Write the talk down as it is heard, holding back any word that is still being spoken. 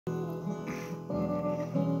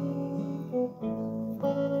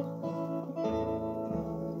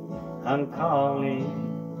I'm calling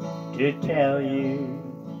to tell you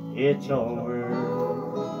it's over.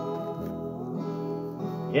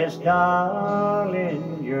 Yes,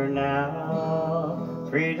 darling, you're now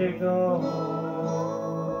free to go.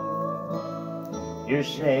 You're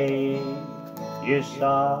saying you're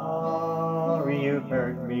sorry you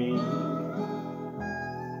hurt me,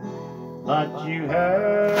 but you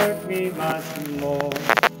hurt me much more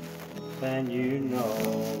than you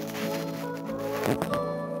know.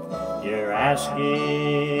 You're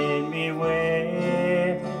asking me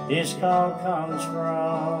where this call comes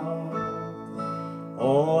from.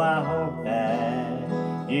 Oh, I hope that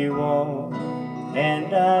you won't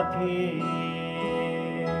end up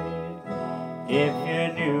here. If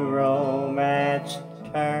your new romance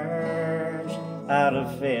turns out a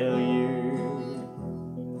failure,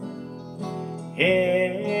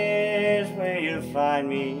 here's where you'll find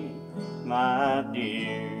me, my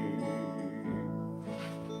dear.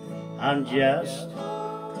 I'm just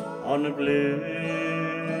on the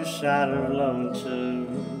blue side of Lonesome,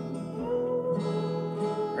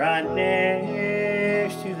 right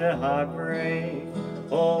next to the Heartbreak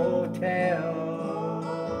Hotel,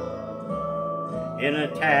 in a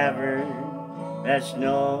tavern that's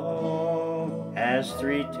known as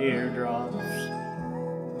Three Teardrops,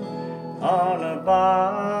 on a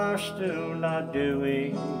bar stool not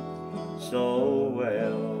doing so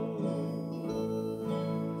well.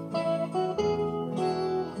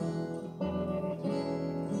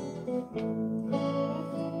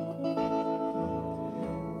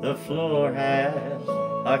 The floor has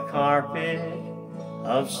a carpet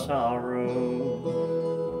of sorrow,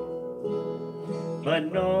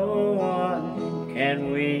 but no one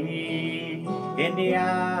can weep in the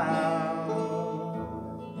aisle.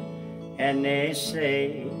 And they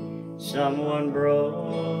say someone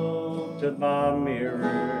broke the bar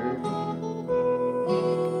mirror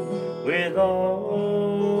with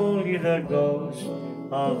only the ghost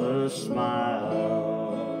of a smile.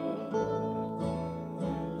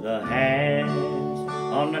 The hands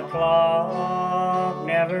on the clock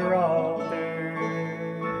never alter,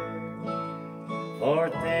 for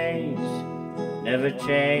things never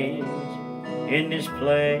change in this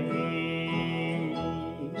place.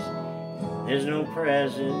 There's no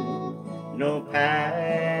present, no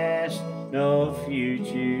past, no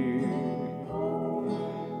future,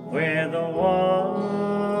 where the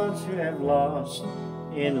ones who have lost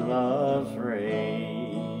in love's race.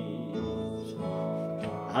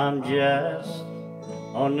 I'm just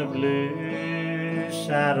on the blue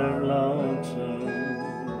side of Lonesome,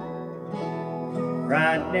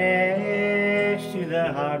 right next to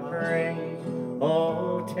the Heartbreak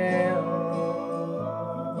Hotel,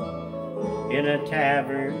 in a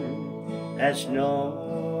tavern that's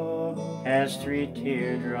known as Three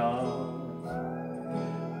Teardrops,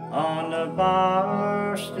 on the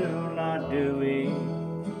bar stool not doing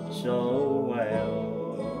so well.